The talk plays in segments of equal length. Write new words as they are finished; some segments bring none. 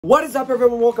What is up,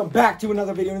 everyone? Welcome back to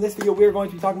another video. In this video, we are going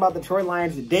to be talking about the Detroit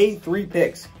Lions Day 3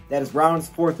 picks. That is rounds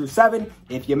 4 through 7.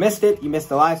 If you missed it, you missed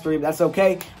the live stream. That's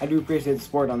okay. I do appreciate the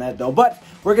support on that, though. But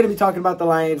we're going to be talking about the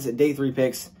Lions Day 3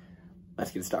 picks. Let's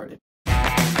get started.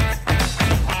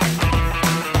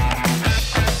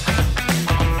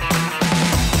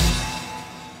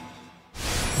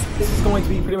 This is going to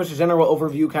be pretty much a general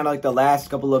overview, kind of like the last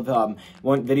couple of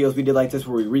videos we did like this,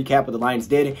 where we recap what the Lions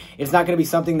did. It's not going to be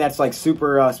something that's like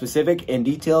super specific and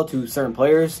detailed to certain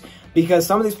players, because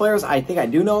some of these players I think I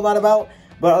do know a lot about,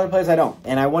 but other players I don't.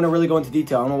 And I want to really go into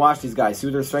detail. I'm going to watch these guys, see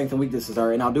what their strengths and weaknesses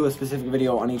are, and I'll do a specific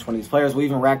video on each one of these players. We'll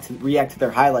even react to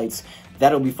their highlights.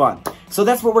 That'll be fun. So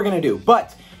that's what we're going to do.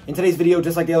 But in today's video,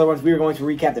 just like the other ones, we are going to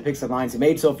recap the picks that the Lions have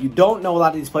made. So if you don't know a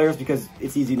lot of these players, because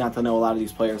it's easy not to know a lot of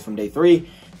these players from Day 3,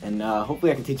 and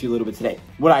hopefully I can teach you a little bit today,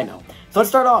 what I know. So let's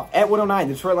start off at 109.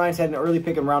 The Detroit Lions had an early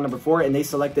pick in round number 4, and they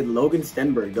selected Logan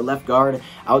Stenberg, the left guard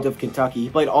out of Kentucky. He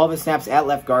played all of his snaps at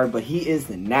left guard, but he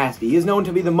is nasty. He is known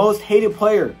to be the most hated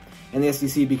player in the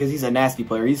SEC because he's a nasty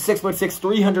player. He's 6'6",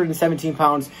 317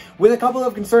 pounds, with a couple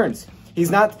of concerns. He's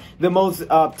not the most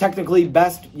technically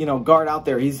best, guard out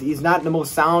there. He's not the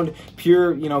most sound,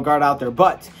 pure, guard out there.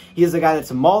 But he is a guy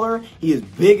that's a mauler. He is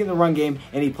big in the run game,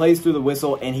 and he plays through the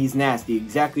whistle, and he's nasty.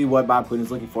 Exactly what Bob Quinn is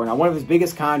looking for. Now, one of his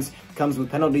biggest cons comes with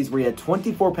penalties, where he had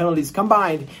 24 penalties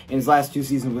combined in his last 2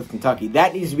 seasons with Kentucky.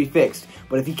 That needs to be fixed.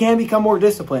 But if he can become more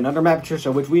disciplined under Matt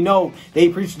Patricia, which we know they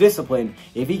preach discipline,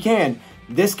 if he can,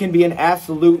 this can be an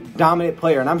absolute dominant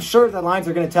player. And I'm sure the Lions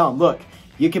are going to tell him, look,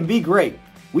 you can be great.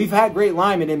 We've had great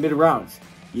linemen in mid-rounds.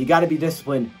 You got to be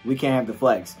disciplined. We can't have the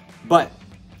flags. But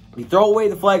we throw away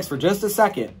the flags for just a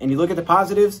second, and you look at the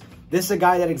positives, this is a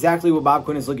guy that exactly what Bob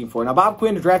Quinn is looking for. Now, Bob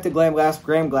Quinn drafted Graham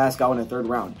Glasgow in the 3rd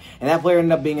round, and that player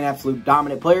ended up being an absolute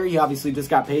dominant player. He obviously just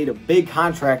got paid a big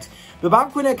contract, but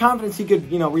Bob Quinn had confidence he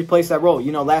could, replace that role.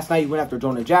 Last night he went after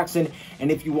Jonah Jackson, and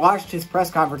if you watched his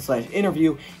press conference /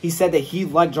 interview, he said that he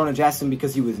liked Jonah Jackson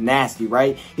because he was nasty,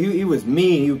 right? He was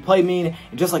mean. He would play mean,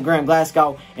 just like Graham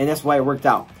Glasgow, and that's why it worked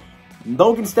out.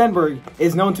 Logan Stenberg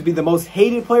is known to be the most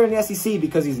hated player in the SEC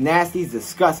because he's nasty, he's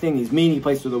disgusting, he's mean, he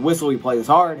plays through the whistle, he plays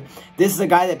hard. This is a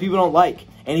guy that people don't like,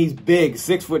 and he's big,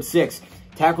 6'6".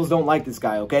 Tackles don't like this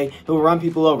guy, okay? He'll run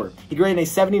people over. He graded a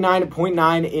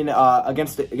 79.9 in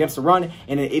against the run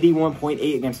and an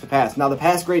 81.8 against the pass. Now, the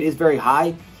pass grade is very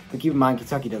high, but keep in mind,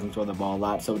 Kentucky doesn't throw the ball a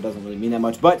lot, so it doesn't really mean that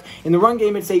much. But in the run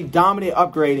game, it's a dominant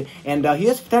upgrade, and he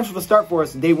has potential to start for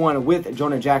us day 1 with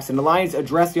Jonah Jackson. The Lions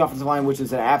address the offensive line, which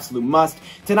is an absolute must,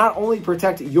 to not only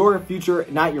protect your future,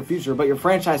 not your future, but your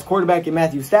franchise quarterback in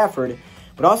Matthew Stafford,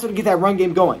 but also to get that run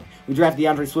game going. We drafted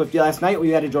DeAndre Swift last night.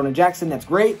 We added Jonah Jackson. That's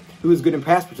great. Who is good in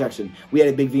pass protection. We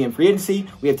added Big V in free agency.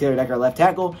 We have Taylor Decker, left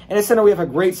tackle. And at center, we have a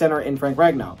great center in Frank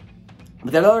Ragnow.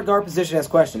 But that other guard position has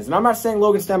questions. And I'm not saying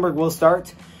Logan Stenberg will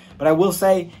start, but I will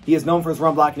say he is known for his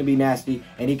run blocking to be nasty,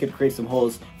 and he could create some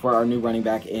holes for our new running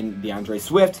back in DeAndre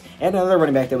Swift and another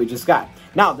running back that we just got.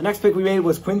 Now, the next pick we made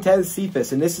was Quintez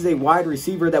Cephas, and this is a wide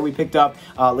receiver that we picked up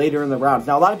later in the rounds.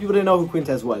 Now, a lot of people didn't know who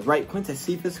Quintez was, right? Quintez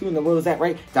Cephas, who in the world is that,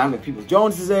 right? Donovan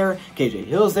Peoples-Jones is there. KJ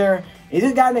Hill's there. And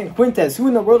this guy named Quintez, who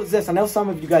in the world is this? I know some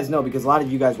of you guys know because a lot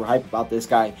of you guys were hyped about this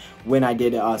guy when I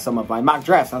did some of my mock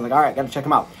drafts. I was like, all right, got to check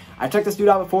him out. I checked this dude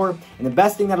out before, and the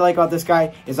best thing that I like about this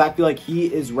guy is I feel like he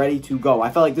is ready to go. I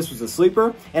felt like this was a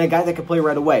sleeper and a guy that could play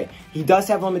right away. He does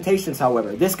have limitations,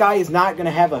 however. This guy is not going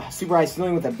to have a super high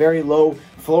ceiling with a very low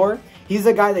floor. He's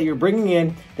a guy that you're bringing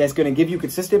in that's going to give you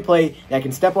consistent play, that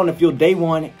can step on the field day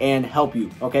 1 and help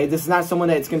you, okay? This is not someone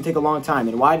that's going to take a long time.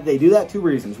 And why did they do that? 2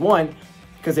 reasons. 1,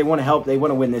 because they want to help. They want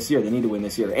to win this year. They need to win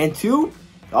this year. And 2,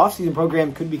 the offseason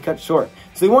program could be cut short.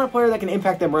 So they want a player that can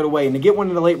impact them right away. And to get one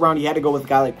in the late round, you had to go with a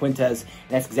guy like Quintez. And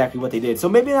that's exactly what they did. So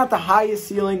maybe not the highest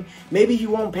ceiling. Maybe he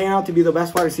won't pan out to be the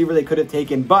best wide receiver they could have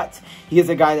taken. But he is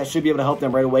a guy that should be able to help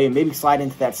them right away and maybe slide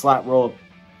into that slot role,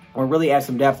 or really add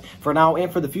some depth for now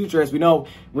and for the future. As we know,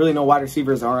 really no wide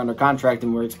receivers are under contract,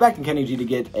 and we're expecting Kenny G to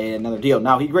get another deal.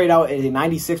 Now, he graded out a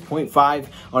 96.5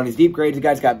 on his deep grades. The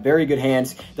guy's got very good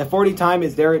hands. The 40 time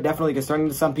is there, definitely concerning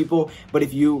to some people, but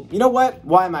if you know what?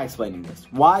 Why am I explaining this?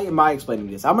 Why am I explaining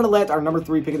this? I'm going to let our number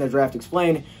 3 pick in the draft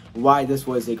explain why this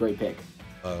was a great pick.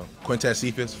 Quintez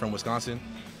Cephas from Wisconsin.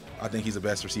 I think he's the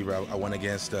best receiver I went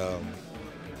against. Doesn't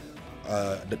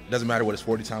matter what his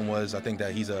 40 time was. I think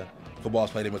that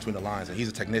football's played in between the lines, and he's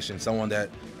a technician, someone that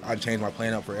I change my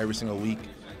plan up for every single week.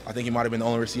 I think he might have been the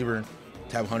only receiver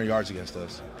to have 100 yards against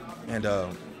us, and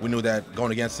we knew that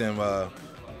going against him,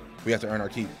 we have to earn our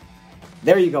keep.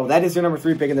 There you go. That is your number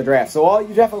 3 pick in the draft. So all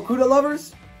you Jeff Okudah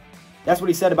lovers, that's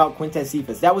what he said about Quintez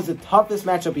Cephas. That was the toughest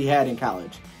matchup he had in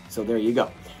college. So there you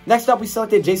go. Next up, we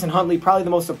selected Jason Huntley, probably the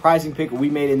most surprising pick we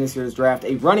made in this year's draft,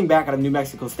 a running back out of New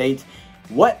Mexico State.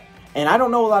 And I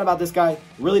don't know a lot about this guy.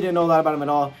 Really didn't know a lot about him at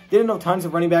all. Didn't know tons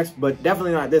of running backs, but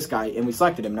definitely not this guy. And we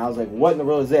selected him. And I was like, what in the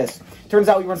world is this? Turns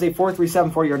out he runs a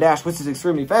 4.37 40-yard dash, which is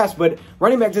extremely fast. But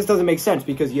running back just doesn't make sense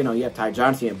because, you know, you have Ty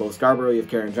Johnson, you have Bo Scarborough, you have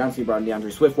Karen Johnson, you brought in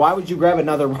DeAndre Swift. Why would you grab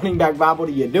another running back, Bob? What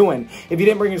are you doing? If you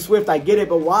didn't bring in Swift, I get it,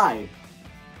 but why?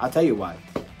 I'll tell you why.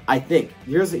 I think.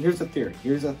 Here's a theory.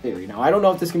 Here's a theory. Now, I don't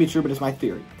know if this can be true, but it's my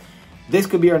theory. This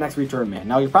could be our next return man.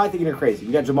 Now, you're probably thinking you're crazy.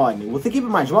 We got Jamal Agnew. Well, keep in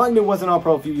mind, Jamal Agnew wasn't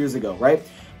all-pro a few years ago, right?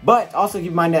 But also keep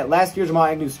in mind that last year, Jamal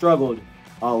Agnew struggled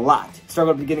a lot.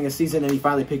 Struggled at the beginning of the season, and he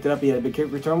finally picked it up. He had a big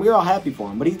kick return. We were all happy for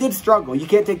him, but he did struggle. You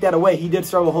can't take that away. He did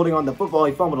struggle holding on to the football.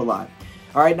 He fumbled a lot.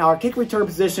 All right, now our kick return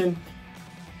position,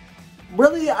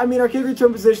 really, I mean, our kick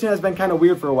return position has been kind of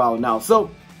weird for a while now.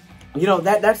 So, you know,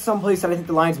 that's some place that I think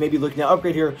the Lions may be looking to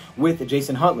upgrade here with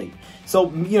Jason Huntley.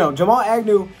 So, you know, Jamal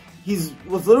Agnew,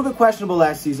 was a little bit questionable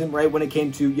last season, right, when it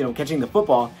came to, you know, catching the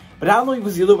football. But not only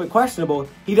was he a little bit questionable,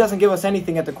 he doesn't give us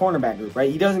anything at the cornerback group,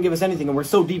 right? He doesn't give us anything, and we're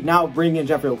so deep now bringing in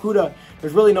Jeffrey Okudah,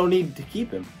 there's really no need to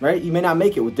keep him, right? He may not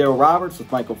make it with Darryl Roberts,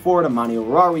 with Michael Ford, Amani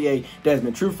Oruwariye,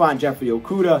 Desmond Trufant, Jeffrey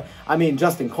Okudah. I mean,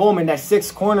 Justin Coleman, that's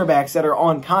 6 cornerbacks that are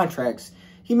on contracts.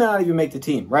 He may not even make the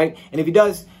team, right? And if he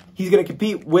does, he's going to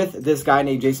compete with this guy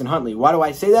named Jason Huntley. Why do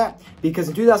I say that? Because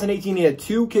in 2018, he had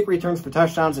 2 kick returns for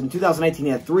touchdowns. And in 2019,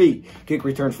 he had 3 kick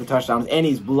returns for touchdowns. And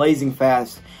he's blazing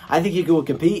fast. I think he will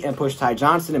compete and push Ty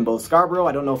Johnson and Bo Scarborough.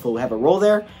 I don't know if he'll have a role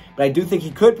there, but I do think he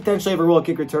could potentially have a role at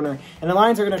kick returner. And the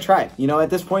Lions are going to try it. You know, at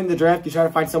this point in the draft, you try to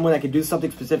find someone that can do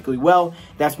something specifically well.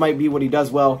 That might be what he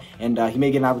does well. And he may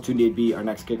get an opportunity to be our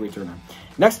next kick returner.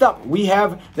 Next up, we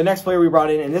have the next player we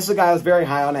brought in, and this is a guy I was very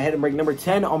high on. I had him rank number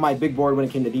 10 on my big board when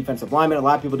it came to defensive linemen. A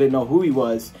lot of people didn't know who he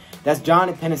was. That's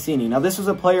John Pennicini. Now, this was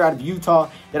a player out of Utah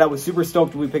that I was super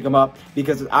stoked when we pick him up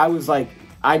because I was like,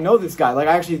 I know this guy. Like,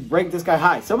 I actually ranked this guy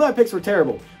high. Some of my picks were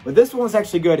terrible, but this one was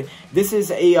actually good. This is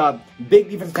a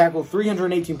big defensive tackle,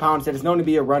 318 pounds, that is known to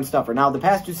be a run stuffer. Now, the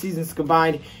past 2 seasons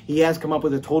combined, he has come up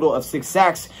with a total of 6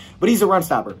 sacks, but he's a run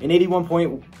stopper. An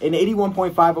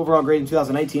 81.5 overall grade in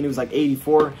 2019. It was like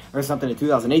 84 or something in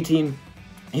 2018.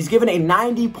 He's given a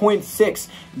 90.6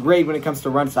 grade when it comes to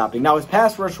run stopping. Now, his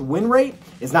pass rush win rate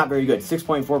is not very good,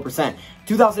 6.4%.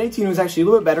 2018 was actually a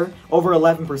little bit better, over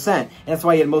 11%, and that's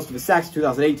why he had most of his sacks in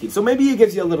 2018. So maybe he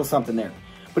gives you a little something there.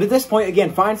 But at this point,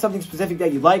 again, find something specific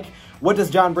that you like. What does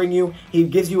John bring you? He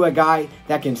gives you a guy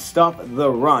that can stop the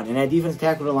run. And at defensive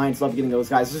tackle, the Lions love getting those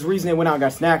guys. There's a reason they went out and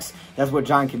got snacks. That's what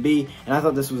John can be. And I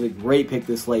thought this was a great pick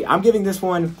this late. I'm giving this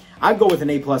one, I'd go with an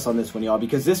A+ on this one, y'all,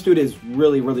 because this dude is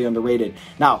really, really underrated.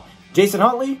 Now, Jason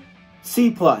Huntley, C+,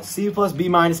 B-,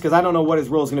 because I don't know what his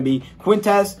role is going to be.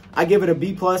 Quintez, I give it a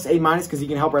B+, A- because he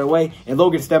can help right away. And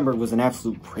Logan Stenberg was an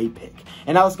absolute great pick.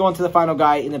 And now let's go on to the final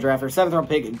guy in the draft, our 7th round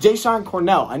pick, Jashon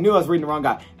Cornell. I knew I was reading the wrong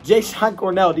guy. Jashon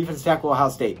Cornell, defensive tackle, Ohio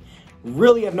State.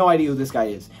 Really have no idea who this guy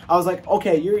is. I was like,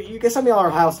 okay, you guys, some of y'all are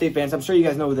Ohio State fans. I'm sure you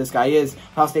guys know who this guy is.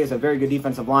 Ohio State has a very good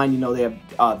defensive line. You know, they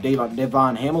have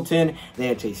Devon Hamilton. They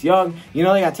have Chase Young. You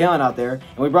know, they got talent out there.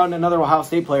 And we brought in another Ohio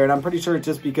State player, and I'm pretty sure it's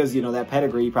just because, you know, that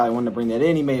pedigree, he probably wanted to bring that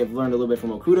in. He may have learned a little bit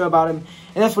from Okudah about him.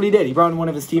 And that's what he did. He brought in one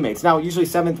of his teammates. Now, usually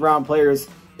 7th round players,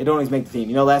 they don't always make the team.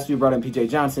 You know, last year we brought in P.J.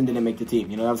 Johnson, didn't make the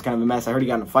team. You know, that was kind of a mess. I heard he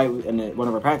got in a fight in one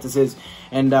of our practices.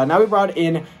 And now we brought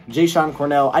in Jashon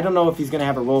Cornell. I don't know if he's going to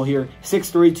have a role here.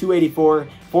 6'3", 284,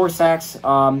 4 sacks.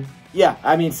 Yeah,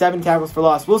 I mean, 7 tackles for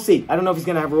loss. We'll see. I don't know if he's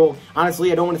going to have a role.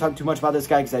 Honestly, I don't want to talk too much about this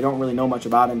guy because I don't really know much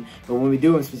about him. But when we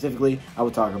do him specifically, I will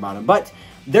talk about him. But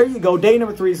there you go. Day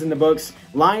number 3 is in the books.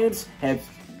 Lions have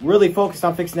really focused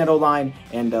on fixing that O-line.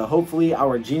 And hopefully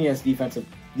our genius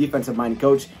defensive-minded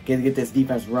coach can get this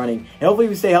defense running. And hopefully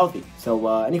we stay healthy.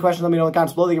 So any questions, let me know in the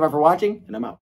comments below. Thank you for watching, and I'm out.